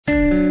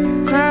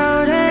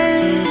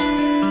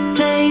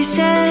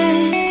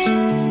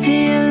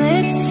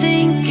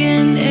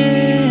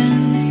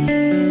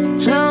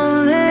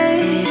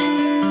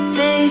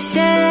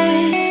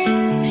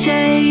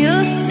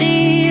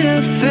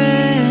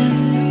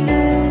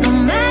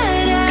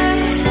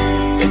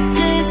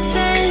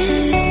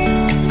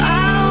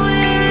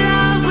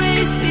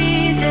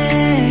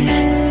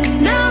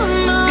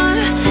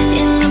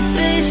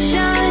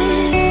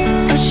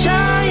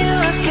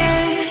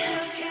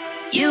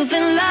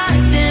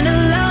lost and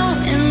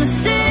alone in the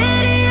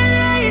city of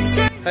lights.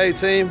 Hey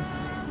team.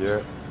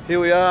 Yeah. Here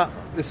we are.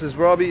 This is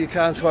Robbie. You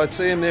can't quite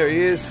see him. There he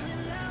is.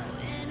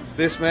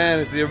 This man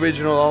is the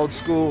original old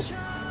school,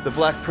 the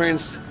Black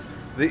Prince,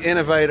 the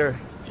innovator,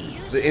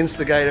 the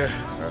instigator.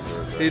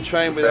 He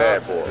trained with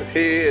us. He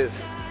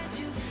is.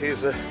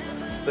 He's the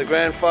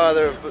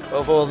grandfather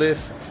of all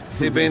this.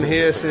 He's been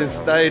here since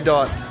day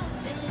dot.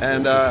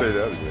 And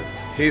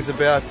he's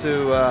about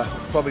to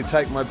probably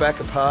take my back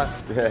apart.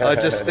 I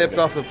just stepped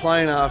off the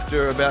plane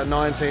after about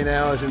 19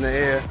 hours in the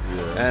air.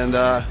 And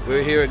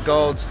we're here at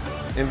Gold's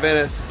in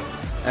Venice.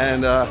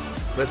 And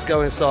let's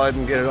go inside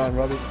and get it on,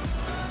 Robbie.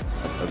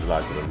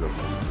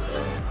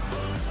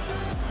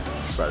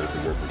 Excited to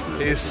work with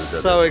you. He's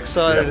so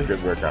excited.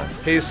 Good workout.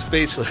 He's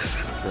speechless.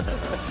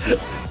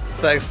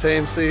 Thanks,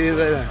 team. See you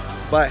later.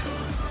 Bye.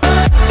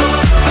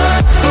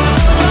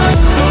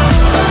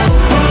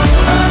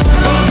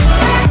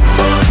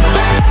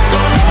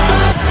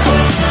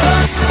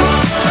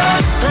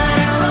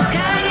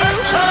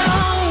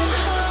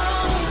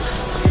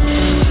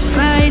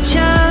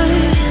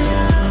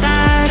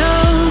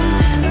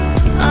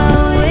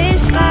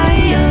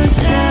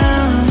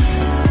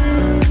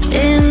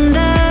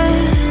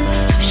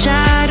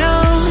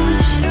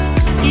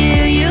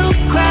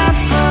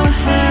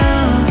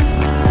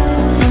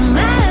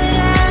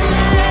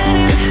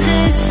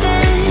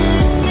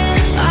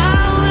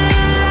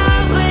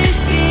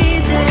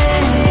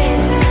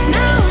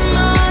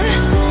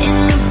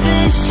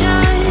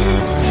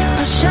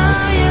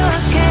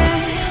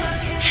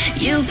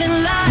 You've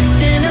been lost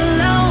and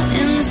alone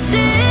in the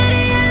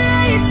city of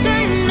lights.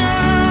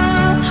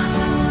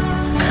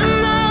 I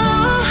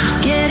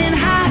know, getting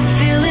high,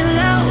 feeling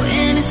low,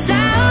 and it's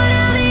out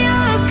of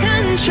your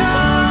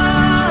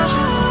control.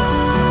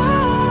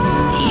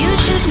 You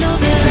should know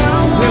that I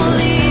won't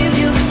leave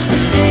you,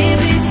 I'll stay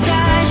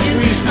beside you,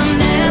 I'll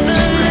never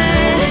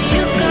let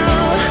you go.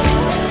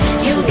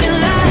 You've been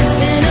lost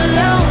and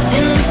alone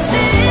in the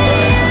city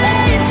of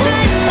lights.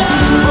 I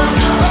know,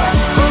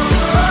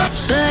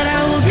 but I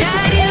will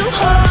guide you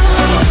home.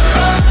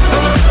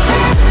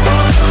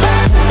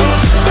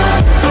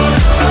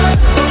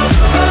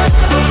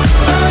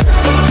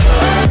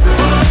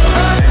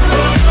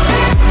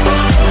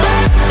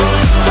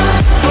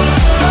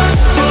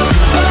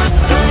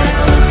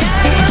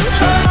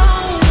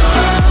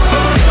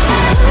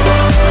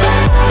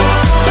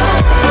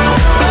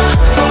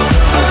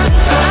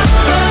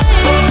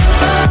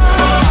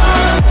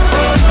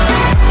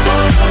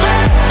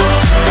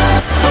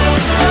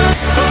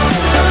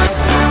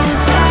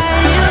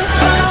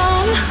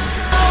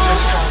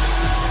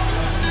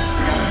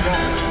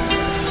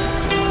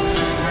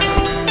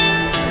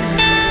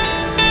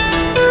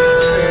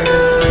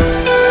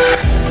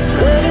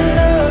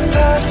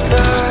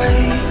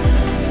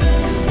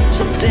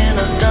 Something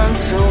I've done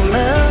so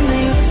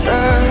many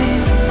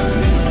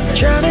times,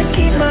 trying to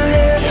keep my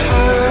head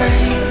high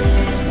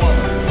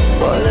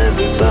while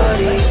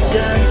everybody's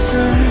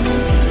dancing.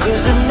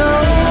 Cause I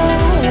know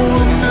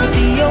I'm not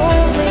the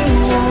only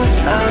one.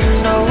 I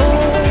know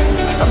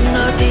I'm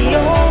not the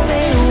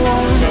only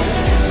one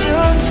to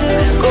turn to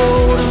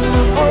gold in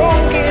my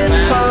broken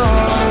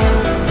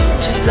heart,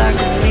 just like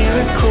a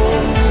miracle.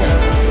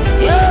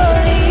 You're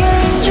the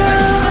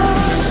angel,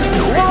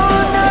 the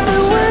one I've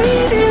been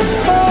waiting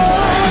for.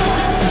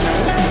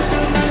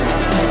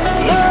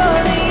 You're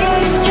the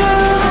angel,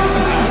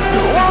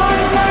 the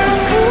one that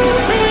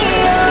pulled me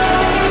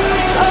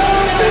out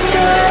of the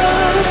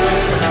dark.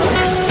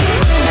 You're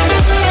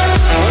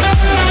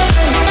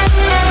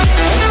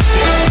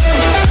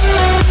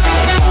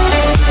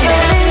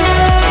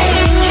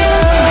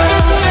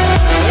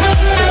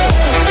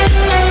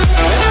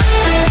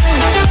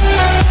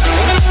the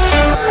angel.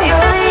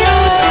 You're the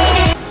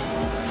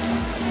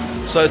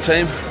angel. So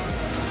team,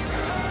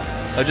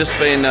 I've just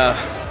been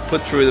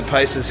put through the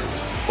paces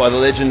by the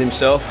legend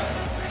himself,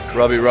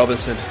 Robbi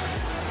Robinson,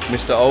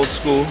 Mr. Old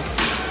School,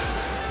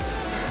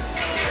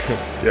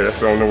 Yeah, that's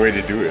the only way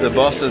to do it. the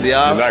boss of the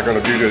hour. You're not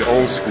going to do the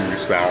old school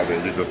style,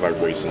 then you're just like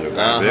wasting your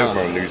time. There's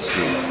no new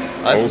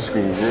school. Old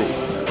school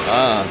rules.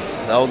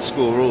 The old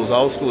school rules.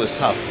 Old school is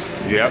tough.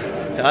 Yep.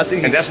 I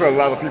think, And that's what a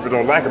lot of people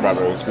don't like about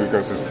old school,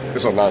 because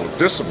there's a lot of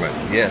discipline.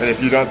 Yes. And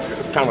if you're not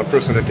the kind of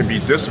person that can be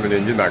disciplined,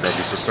 then you're not going to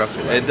be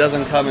successful. it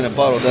doesn't come in a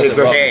bottle, does it?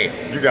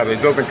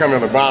 It doesn't come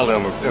in a bottle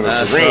in a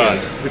That's syringe.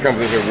 right. It comes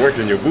in here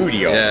working your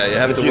booty off. Yeah, you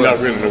have if to you're work.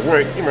 not willing to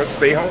work, you must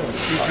stay home.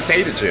 Eat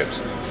potato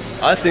chips.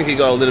 I think he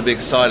got a little bit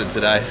excited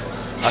today.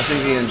 I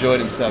think he enjoyed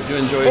himself. You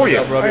enjoy yourself, Oh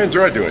yeah, Robbie? I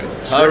enjoy doing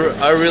it.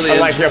 I really I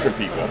like helping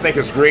people. I think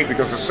it's great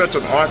because it's such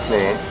an art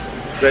form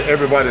that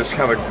everybody's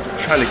kind of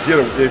trying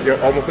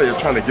to almost like you're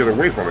trying to get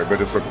away from it, but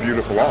it's a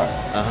beautiful art.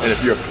 And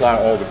if you apply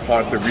all the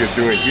parts that we're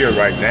doing here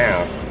right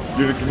now,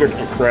 you look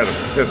incredible.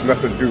 There's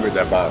nothing to do with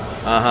that bottle.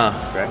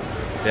 Right?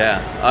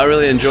 Yeah, I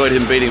really enjoyed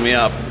him beating me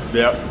up.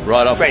 Yep.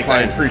 Right off Thanks, the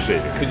plane. I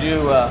appreciate it. Could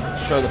you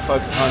show the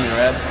folks at home your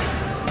abs?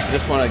 I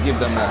just want to give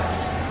them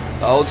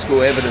the old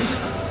school evidence.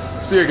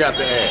 Still got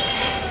the ad.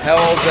 How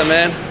old's that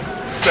man?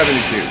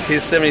 72.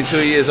 He's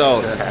 72 years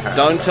old.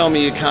 Don't tell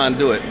me you can't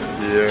do it.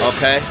 Yeah.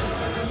 Okay?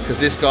 Because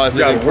this guy's You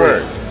living gotta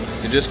work.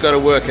 proof. You just got to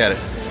work at it.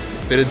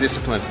 Bit of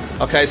discipline.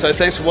 Okay, so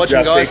thanks for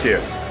watching, guys. Take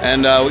care.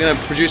 And we're going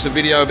to produce a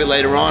video a bit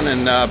later on,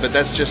 and but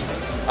that's just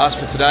us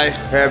for today.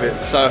 Have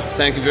it. So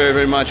thank you very,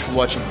 very much for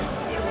watching.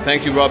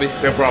 Thank you, Robbi.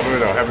 No problem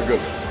at all. Have a good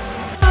one.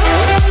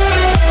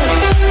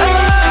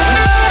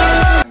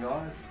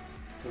 Guys,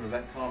 sort of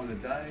that time of the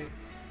day.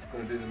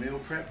 Got to do the meal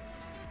prep.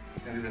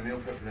 Going to do the meal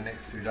prep for the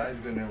next 2 days.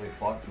 We're going to early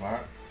fight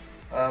tomorrow.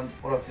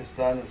 What I've just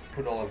done is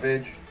put all the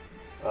veg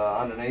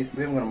underneath.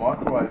 We haven't got a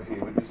microwave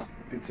here. We're just a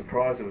bit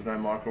surprised there was no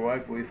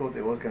microwave. We thought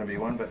there was going to be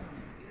one, but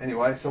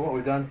anyway. So what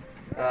we've done,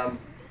 got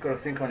to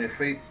think on your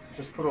feet.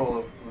 Just put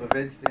all the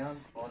veg down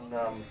on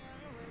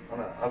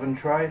an oven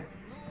tray.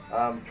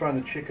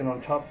 Throwing the chicken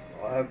on top.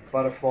 I have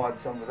butterflied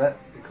some of that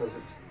because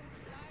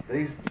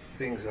these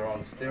things are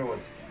on steroids.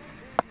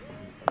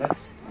 And that's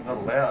not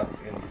allowed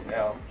in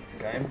our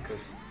game because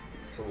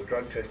it's all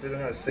drug tested. I'm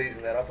going to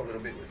season that up a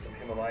little bit with some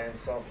Himalayan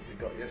salt that we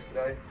got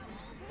yesterday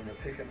from the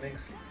pick and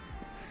mix.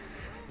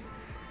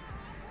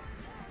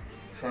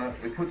 So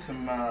we put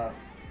some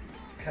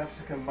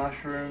capsicum,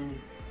 mushroom,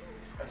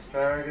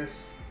 asparagus,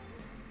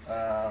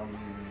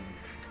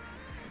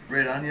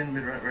 red onion.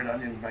 Red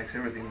onion makes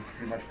everything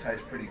pretty much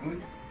taste pretty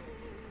good.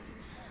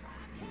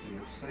 A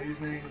bit of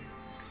seasoning.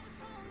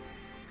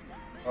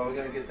 Oh, we're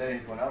going to get that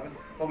into an oven.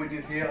 What we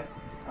did here,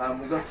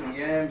 we got some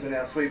yams and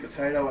our sweet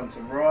potato and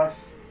some rice.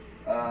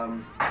 A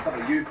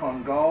couple of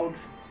Yukon Golds.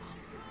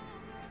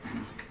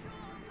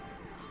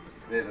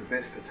 They're the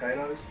best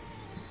potatoes.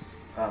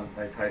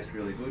 They taste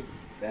really good.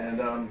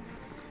 And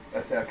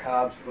that's our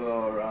carbs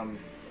for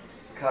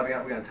carving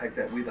up. We're going to take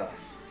that with us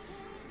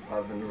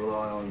rather than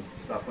rely on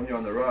stuff. When you're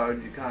on the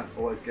road, you can't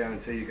always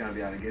guarantee you're going to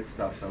be able to get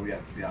stuff, so we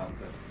have to be able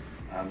to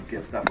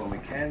get stuff when we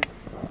can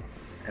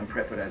and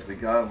prep it as we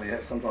go.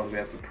 And sometimes we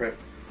have to prep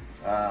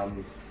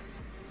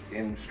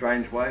in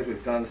strange ways.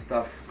 We've done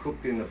stuff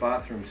cooked in the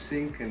bathroom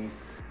sink and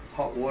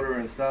hot water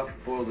and stuff,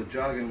 boil the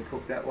jug and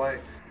cook that way.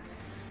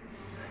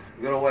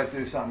 We've got to always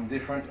do something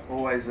different,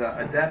 always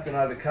adapt and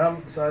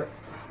overcome. So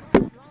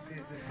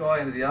here's this guy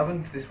into the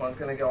oven. This one's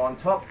going to go on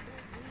top.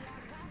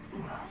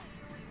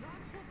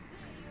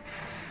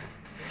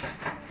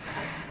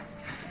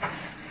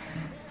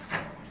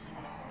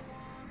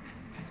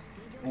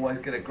 Always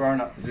get a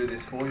grown-up to do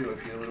this for you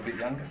if you're a little bit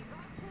younger.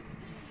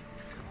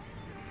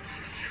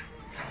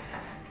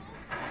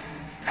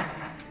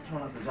 Try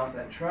not to dump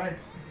that tray.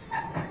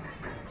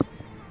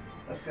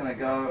 That's going to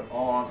go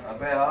on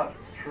about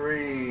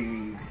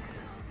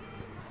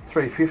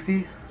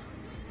 350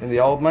 in the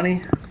old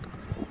money.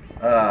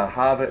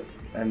 Halve it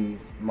and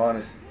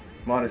minus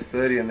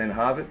 30 and then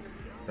halve it.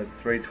 That's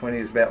 320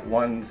 is about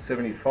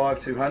 175,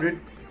 200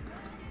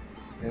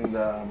 in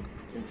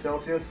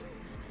Celsius.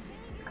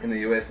 In the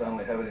US, I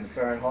only have it in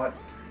Fahrenheit.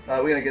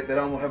 We're going to get that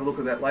on. We'll have a look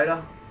at that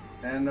later,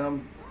 and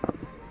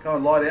go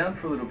and lie down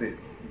for a little bit.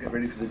 We'll get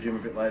ready for the gym a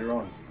bit later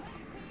on.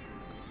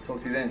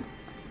 Talk to you then.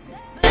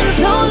 So if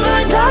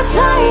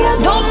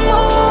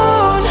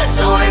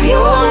you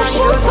want to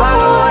shoot far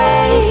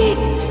away,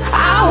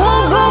 I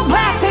won't go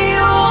back to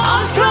you.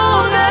 I'm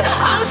stronger,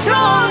 I'm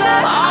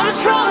stronger, I'm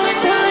stronger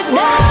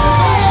tonight.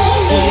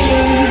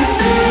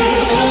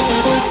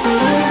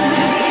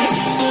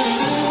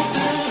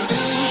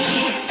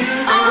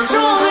 I'm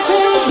stronger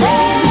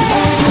tonight.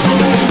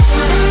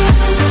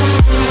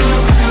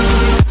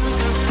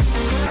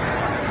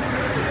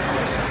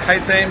 Hey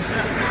team,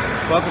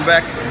 welcome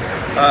back.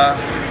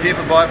 Here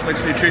for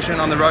Bioflex Nutrition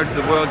on the road to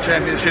the World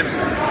Championships.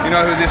 You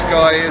know who this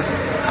guy is.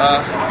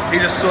 He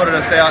just sorted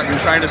us out and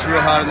trained us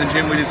real hard in the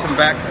gym. We did some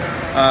back.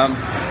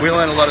 We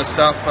learned a lot of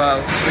stuff.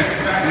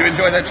 You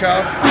enjoyed that,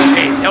 Charles?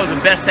 Hey, that was the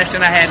best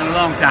session I had in a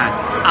long time.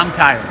 I'm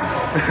tired.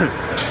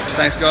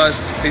 Thanks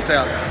guys. Peace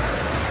out.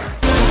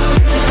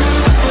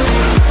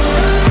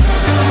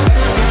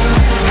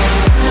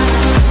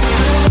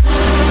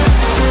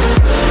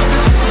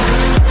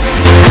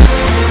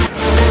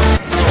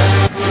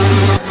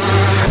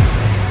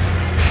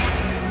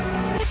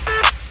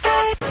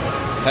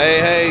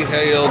 Hey,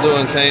 how y'all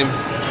doing, team?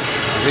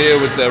 Here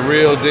with the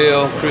real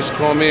deal, Chris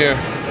Cormier.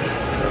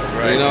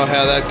 Right. You know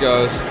how that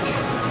goes.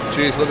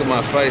 Jeez, look at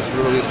my face, a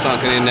little bit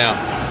sunken in now.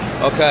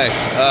 Okay,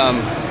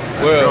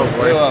 we're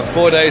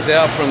 4 days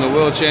out from the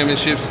World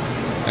Championships,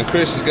 and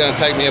Chris is going to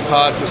take me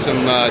apart for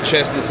some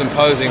chest and some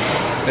posing.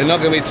 There's not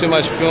going to be too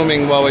much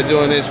filming while we're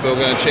doing this, but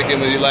we're going to check in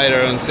with you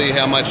later and see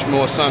how much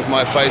more sunk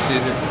my face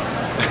is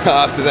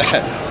after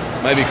that.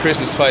 Maybe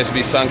Chris's face will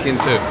be sunk in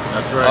too.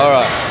 That's right. All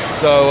right.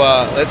 So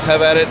let's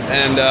have at it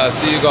and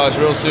see you guys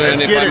real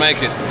soon if I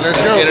make it. Let's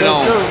get it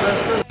on.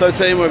 So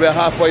team, we're about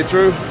halfway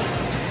through.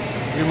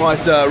 You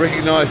might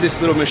recognize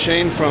this little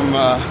machine from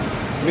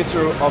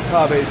Mitra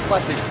Okabe's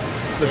classic,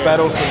 the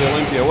Battle for the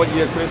Olympia. What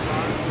year, Chris?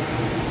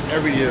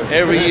 Every year.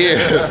 Every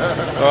year.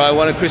 All right,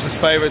 one of Chris's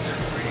favorites.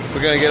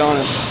 We're going to get on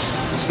and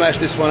smash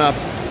this one up.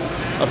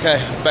 Okay,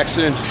 back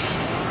soon.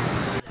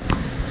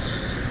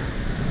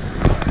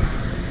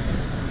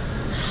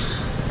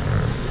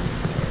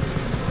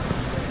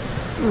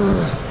 Oh,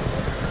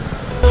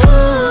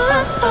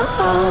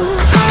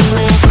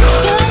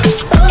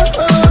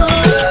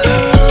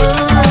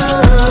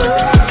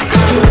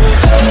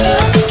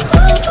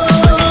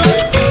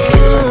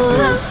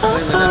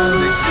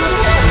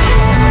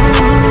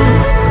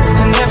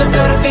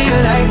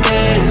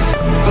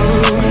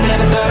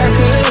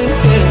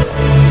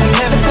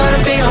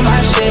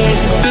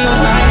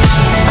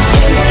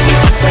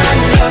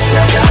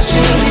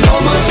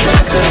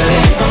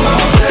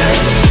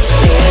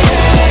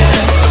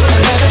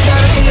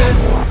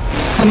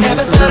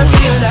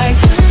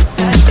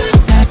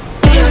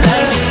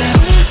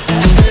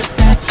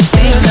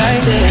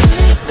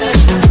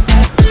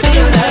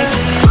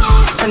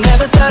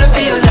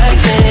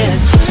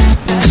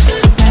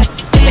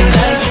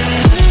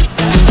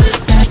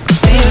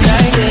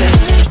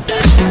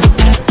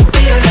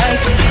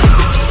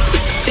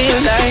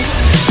 like.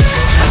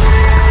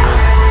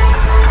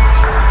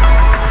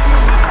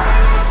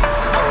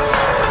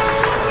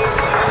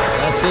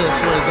 That's it,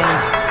 that's what it's done.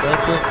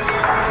 That's it.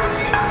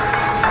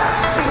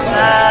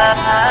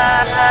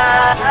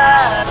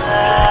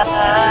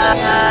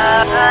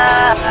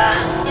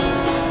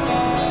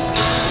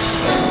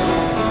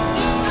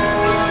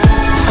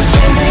 I'm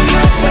spending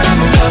my time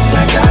in love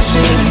like I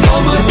should.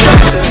 Almost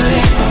perfectly.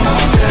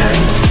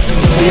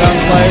 The young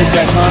players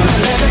back home,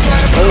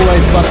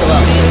 always buckle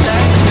up.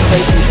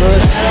 Safety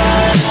first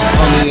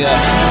on the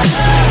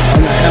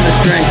hammer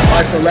strength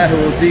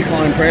isolateral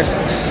decline press.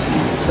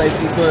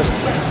 Safety first.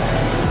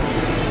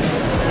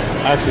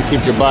 Actually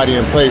keep your body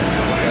in place.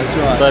 That's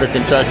right. Better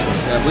contraction.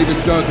 Yeah, we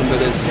just joking, but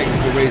there's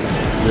technical reasons.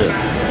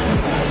 Yeah.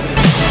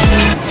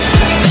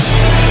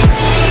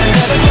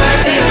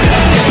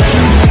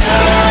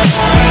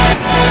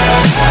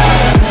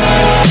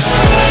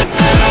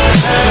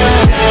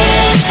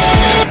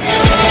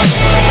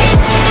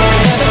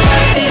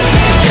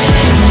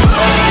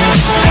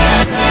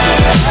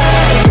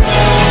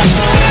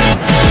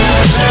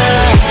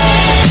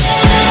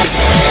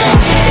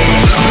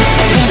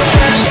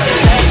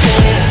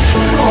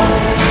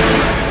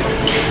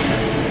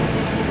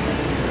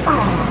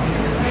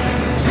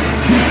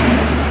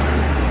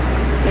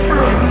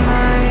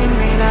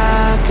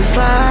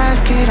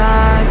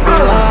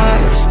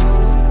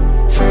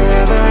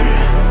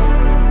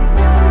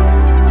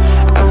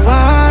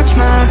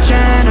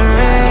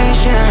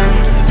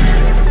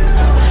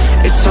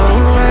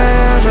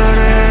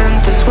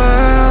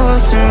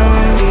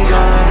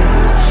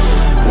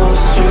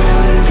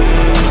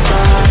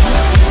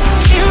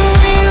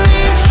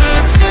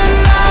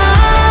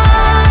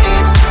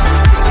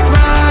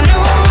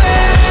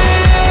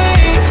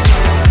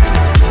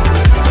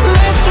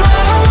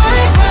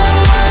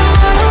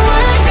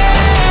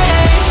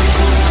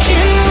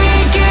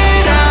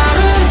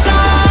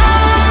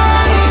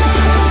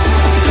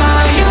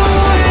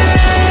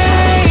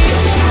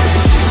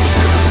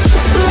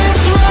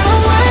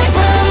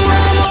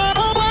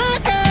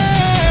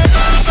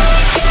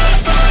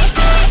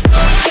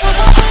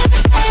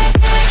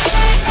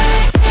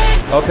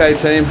 Okay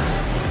team,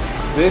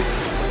 this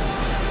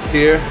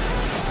here,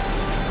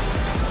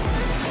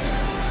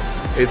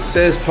 it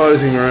says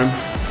posing room,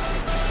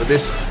 but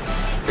this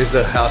is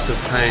the house of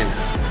pain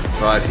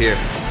right here.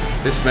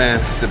 This man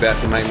is about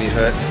to make me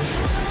hurt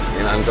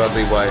in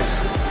ungodly ways.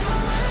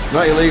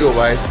 Not illegal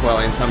ways, well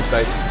in some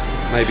states,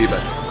 maybe,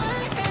 but.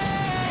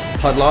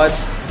 HUD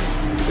lights,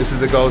 this is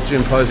the Gold's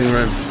Gym posing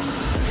room.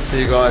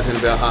 See you guys in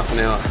about half an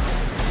hour.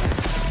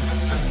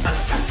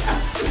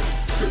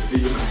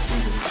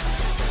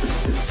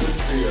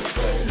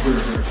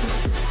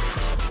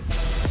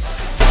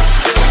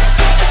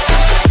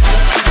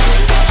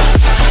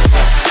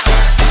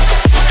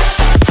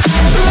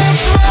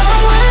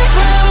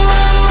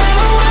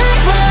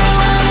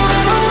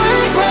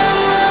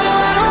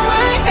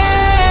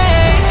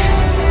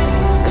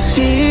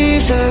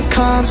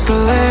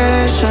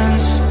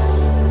 Constellations,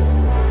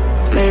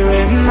 they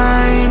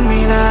remind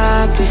me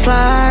that this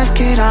life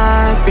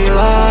cannot be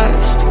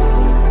lost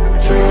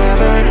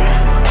forever.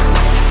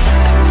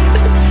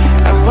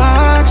 I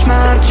watch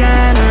my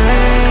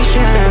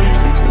generation,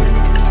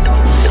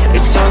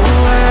 it's so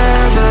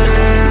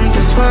evident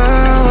this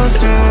world will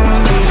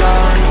soon be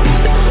gone,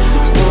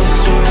 will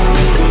soon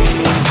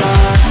be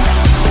gone.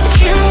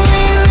 Can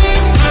we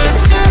leave for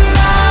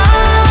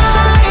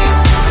tonight?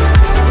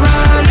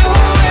 Run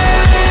away.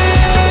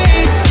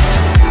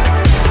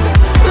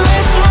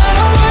 Let's run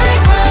away,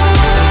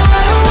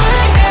 run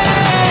away.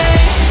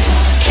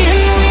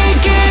 Can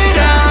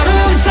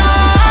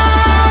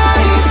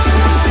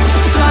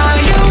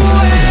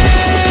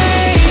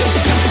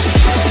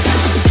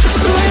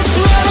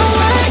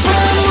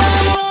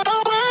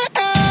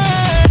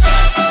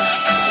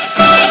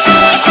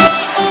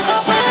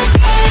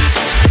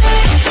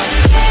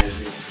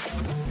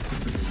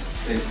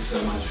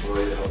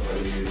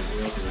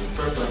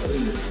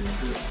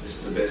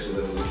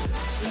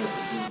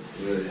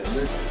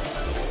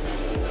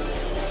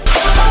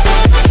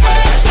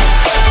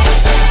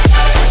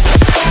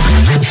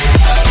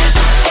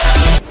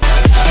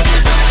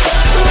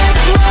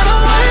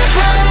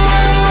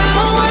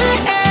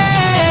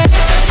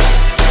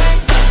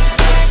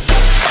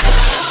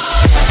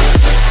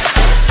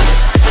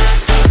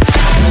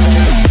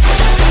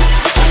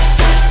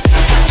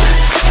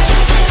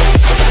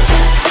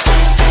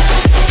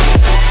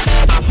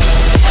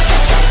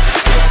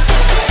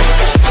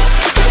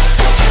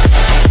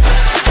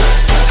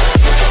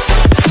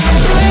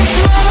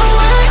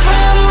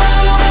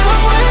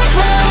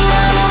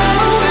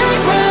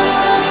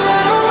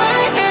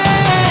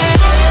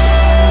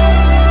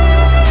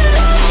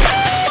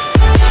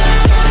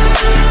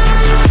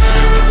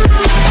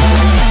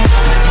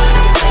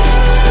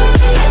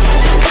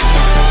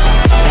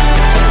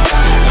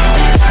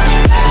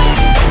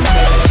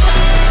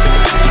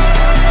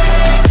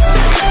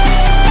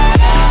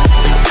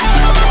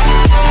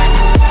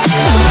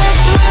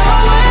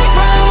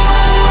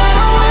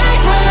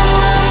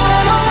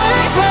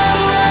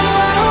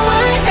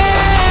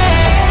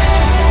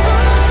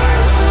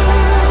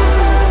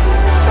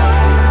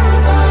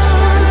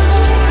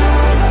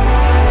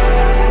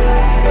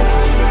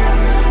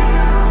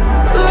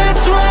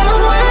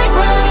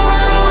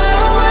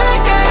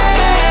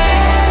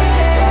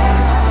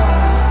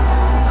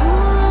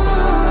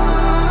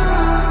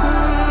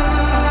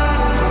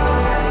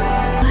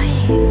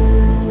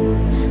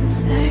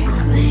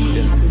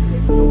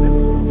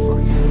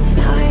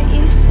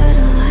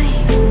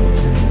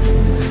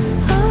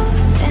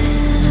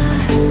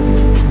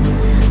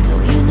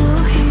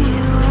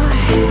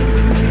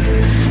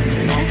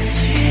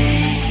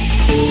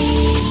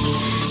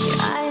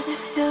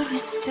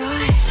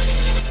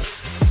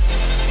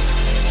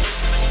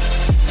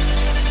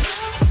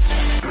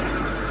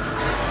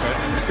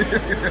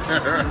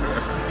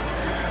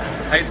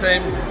Hey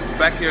team,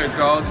 back here at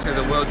Golds for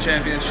the World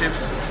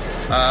Championships.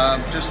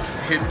 Just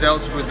hit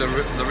delts with the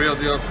real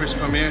deal Chris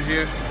Cormier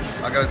here.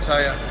 I got to tell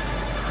you,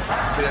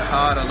 hit it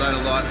hard. I learned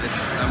a lot.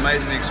 It's an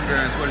amazing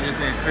experience. What do you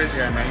think, Chris?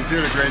 Yeah, man, you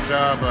did a great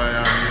job.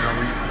 You know,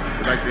 we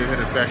like to hit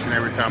a session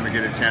every time we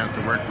get a chance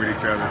to work with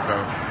each other. So,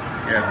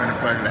 yeah, it's been a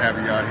pleasure to have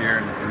you out here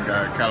in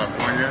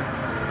California.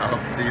 I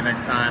hope to see you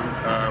next time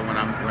when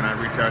I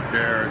reach out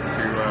there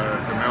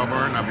to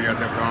Melbourne. I'll be out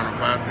there for Arnold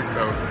Classic.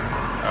 So,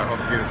 I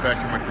hope to get a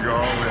session with you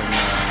all, and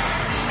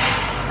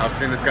I'll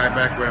send this guy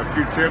back with a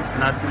few tips,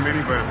 not too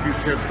many, but a few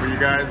tips for you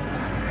guys.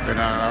 And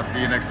I'll see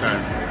you next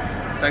time.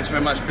 Thanks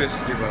very much, Chris.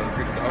 See you, brother.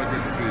 Always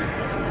good to see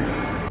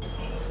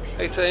you.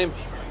 Hey team,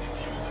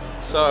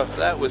 so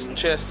that was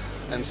chest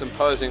and some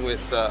posing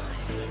with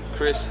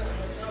Chris,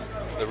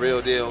 the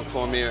real deal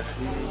Cormier,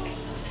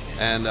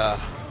 and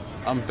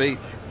I'm beat.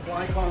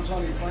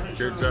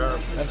 Good job.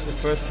 That's the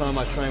first time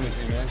I trained with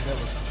you, man.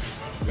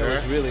 That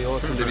was really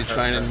awesome to be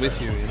training with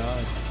you. You know,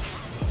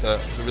 it's a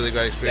really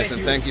great experience,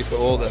 and thank you for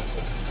all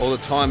the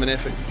time and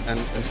effort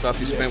and stuff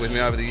you spent with me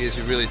over the years.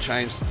 You really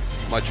changed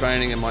my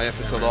training and my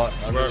efforts a lot.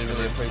 I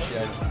really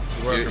appreciate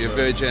it. You're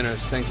very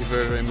generous. Thank you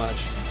very, very much,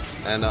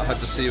 and I hope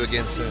to see you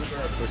again soon.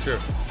 For sure.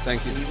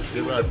 Thank you.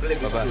 Bye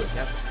bye.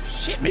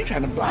 Shit, me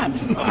trying to blind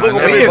me. I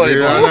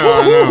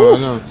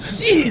know.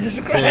 Jesus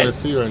Can't Christ. even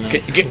see right now.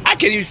 I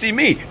can't even see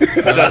me.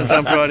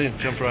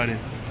 Jump right in.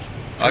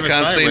 I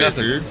can't see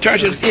nothing. Dude. Turn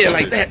his ear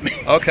like that,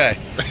 man. Okay,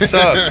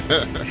 so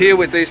here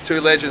with these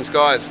two legends,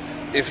 guys.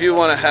 If you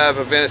want to have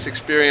a Venice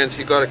experience,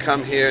 you got to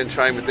come here and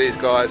train with these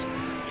guys.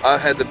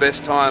 I've had the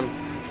best time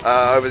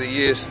over the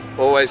years,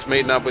 always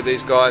meeting up with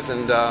these guys,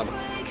 and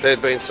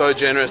they've been so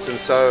generous and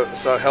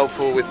so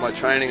helpful with my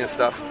training and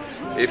stuff.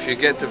 If you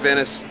get to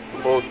Venice,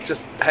 or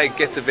just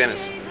get to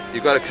Venice,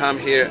 you got to come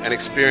here and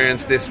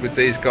experience this with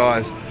these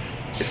guys.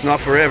 It's not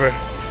forever.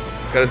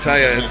 Got to tell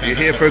you, you're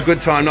here for a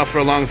good time, not for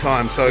a long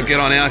time. So get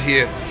on out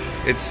here.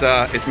 It's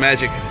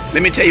magic.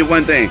 Let me tell you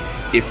one thing.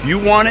 If you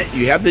want it,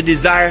 you have the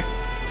desire,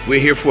 we're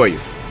here for you.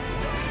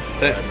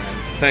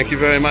 Thank you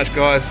very much,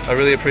 guys. I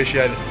really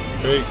appreciate it.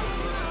 Peace.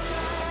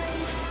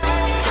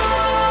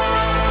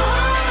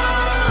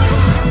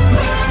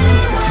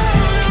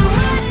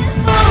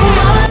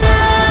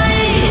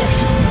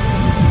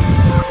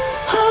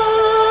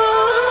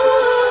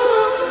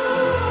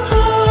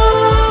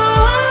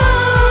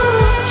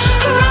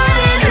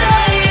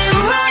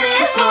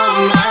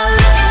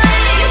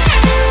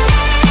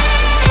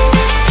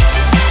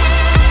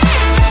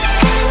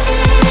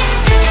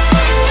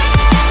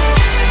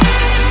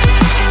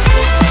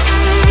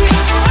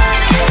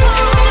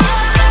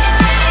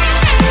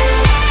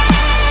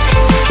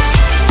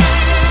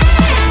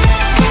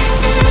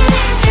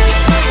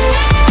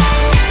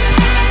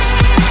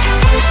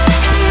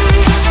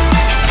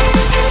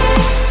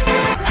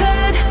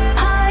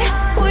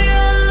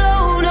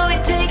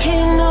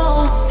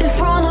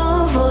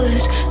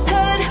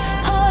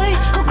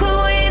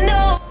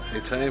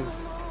 Team,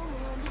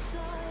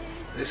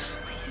 this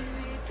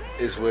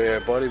is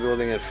where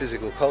bodybuilding and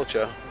physical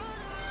culture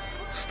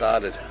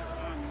started,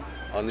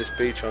 on this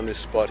beach, on this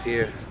spot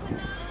here. I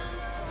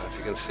don't know if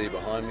you can see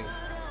behind me,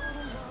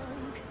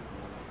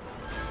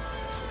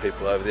 some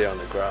people over there on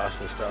the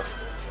grass and stuff,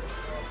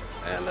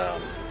 and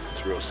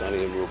it's real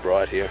sunny and real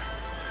bright here.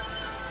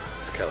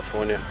 It's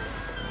California,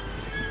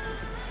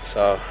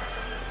 so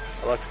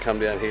I like to come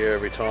down here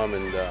every time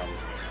and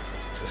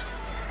just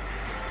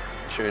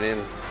tune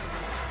in.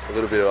 A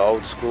little bit of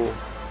old school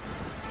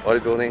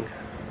bodybuilding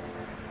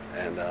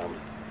and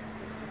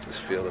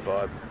just feel the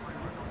vibe.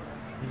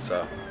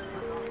 So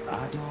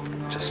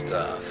just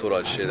thought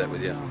I'd share that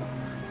with you.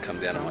 Come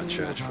down to my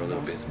church for a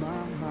little bit,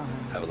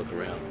 have a look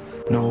around.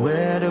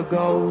 Nowhere to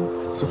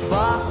go, so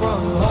far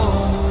from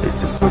home. Is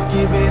this what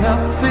giving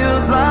up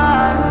feels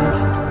like?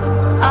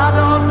 I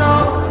don't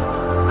know.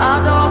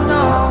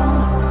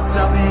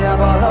 Tell me, have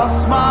I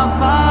lost my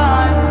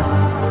mind?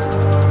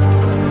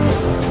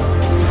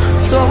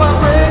 So I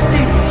break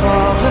these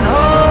walls and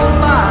hold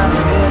my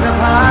head up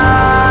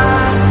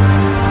high,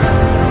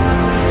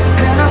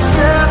 and I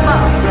step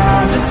my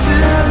ground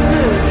until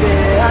the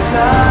day I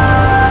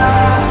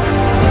die.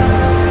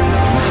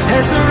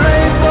 As the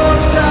rain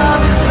falls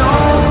down, there's no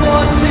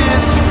more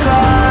tears to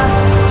cry.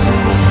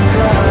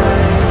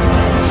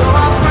 So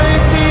I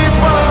break these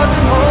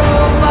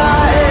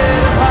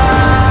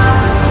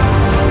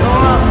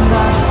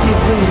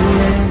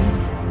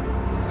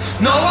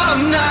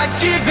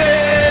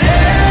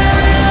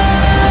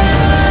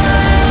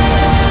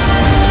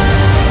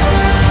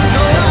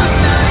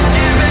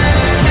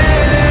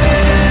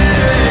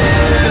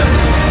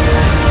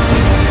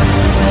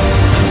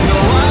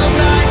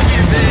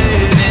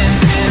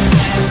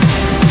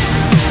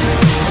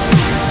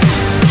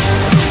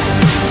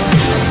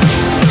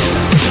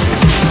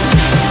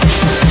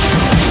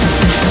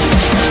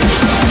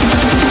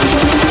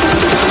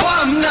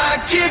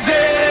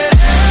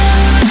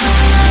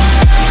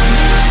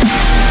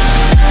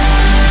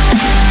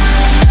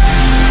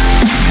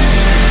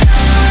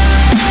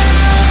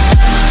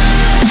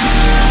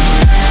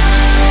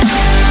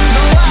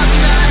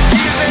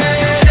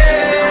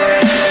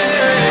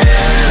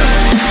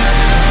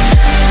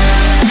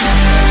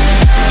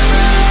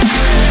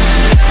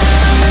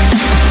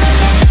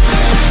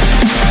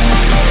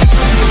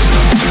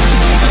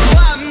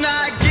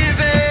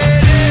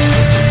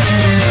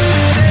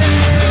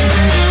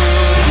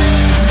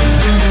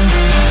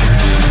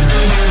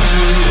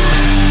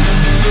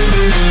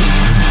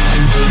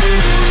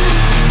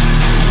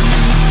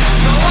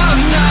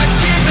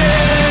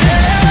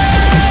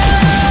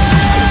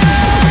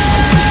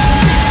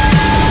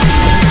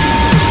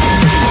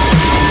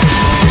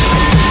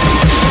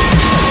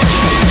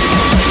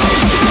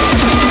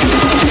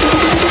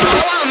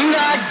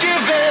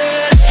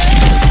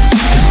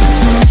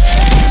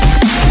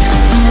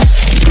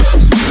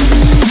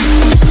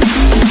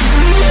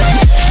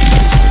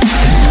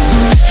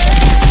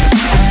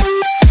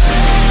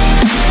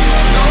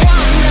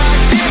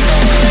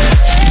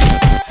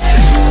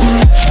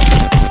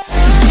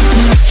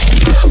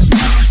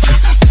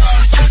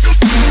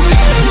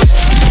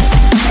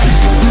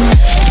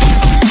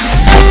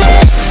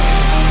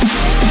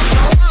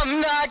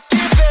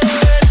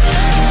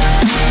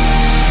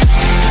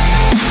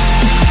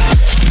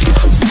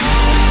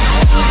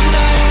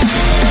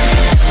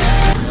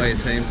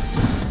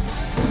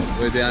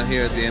We're down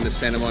here at the end of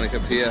Santa Monica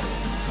Pier.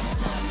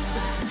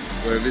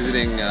 We're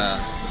visiting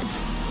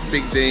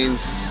Big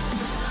Dean's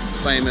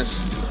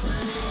famous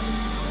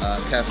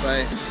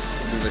cafe,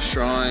 with a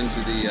shrine to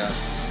the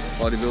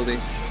bodybuilding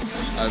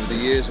over the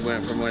years,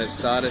 from when it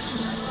started,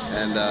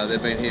 and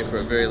they've been here for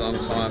a very long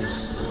time.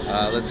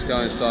 Let's go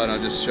inside and I'll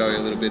just show you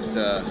a little bit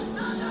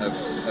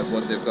of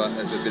what they've got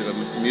as a bit of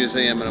a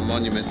museum and a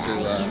monument to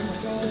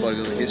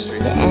bodybuilding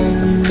history.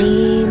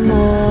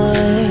 Anymore,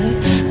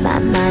 my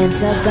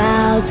mind's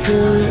about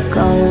to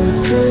go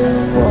to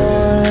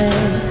war.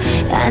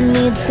 I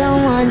need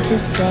someone to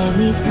save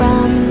me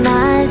from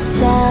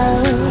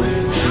myself,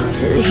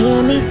 to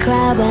hear me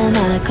cry when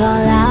I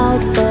call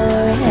out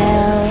for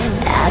help.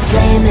 I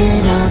blame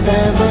it on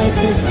the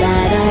voices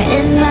that are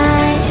in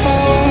my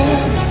head,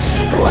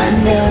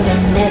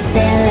 wondering if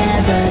they'll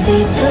ever be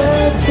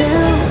put to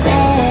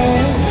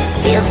bed.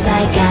 Feels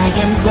like I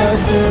am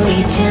close to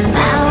reaching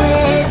my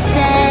wit's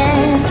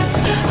end,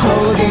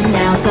 holding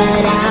out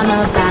but I'm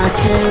about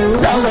to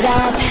blow it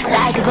up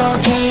like a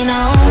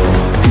volcano.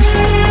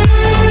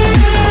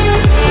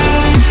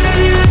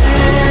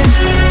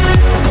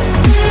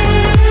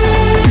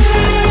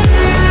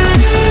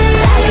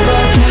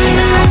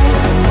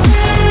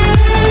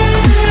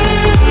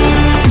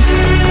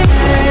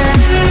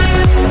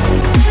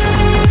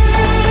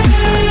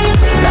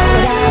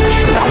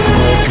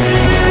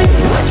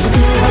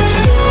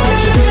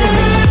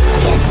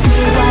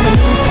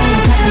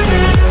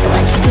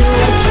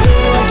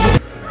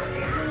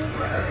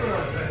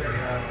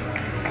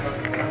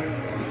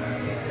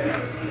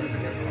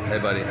 Hey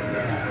buddy,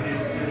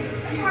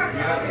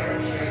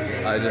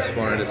 I just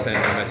wanted to send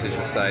you a message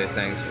to say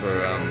thanks for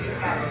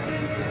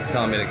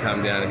telling me to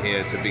come down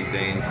here to Big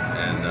Dean's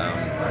and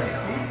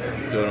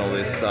doing all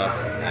this stuff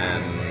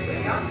and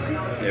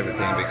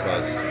everything,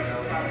 because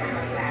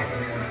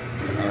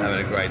I'm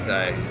having a great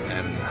day,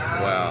 and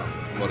wow,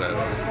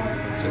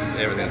 just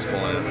everything's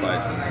falling into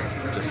place,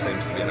 and it just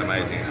seems to be an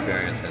amazing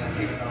experience, and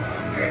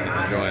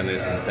I'm enjoying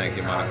this, and thank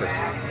you, Marcus.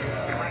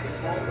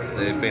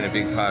 They've been a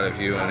big part of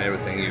you and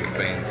everything you've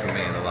been for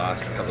me in the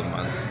last couple of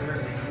months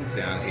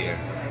down here,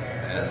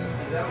 and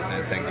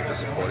thank you for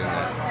supporting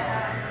that,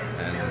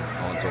 and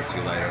I want to talk to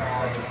you later.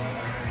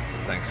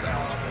 Thanks so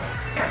much.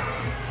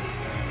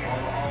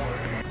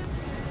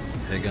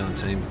 How you going,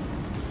 team?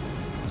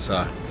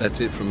 So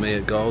that's it from me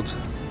at Gold's.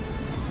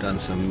 Done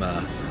some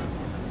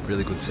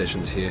really good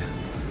sessions here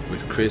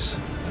with Chris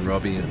and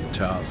Robbi and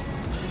Charles.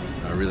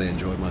 I really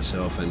enjoyed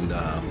myself, and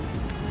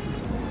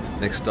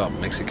next stop,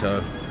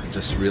 Mexico.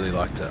 Just really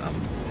like to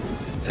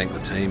thank the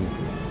team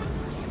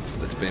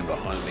that's been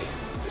behind me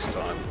this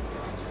time.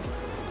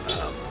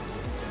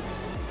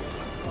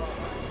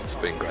 It's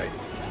been great,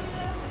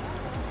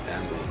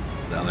 and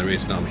the only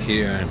reason I'm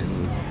here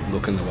and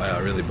looking the way I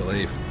really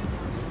believe,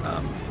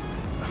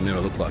 I've never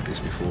looked like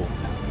this before,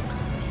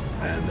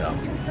 and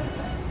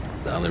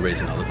the only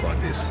reason I look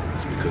like this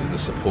is because of the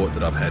support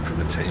that I've had from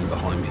the team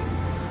behind me,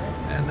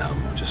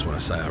 and just want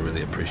to say I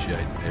really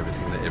appreciate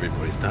everything that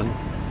everybody's done,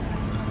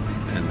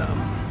 and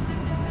I'm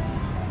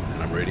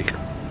ready.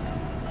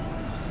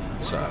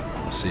 So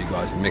I'll see you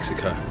guys in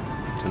Mexico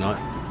tonight.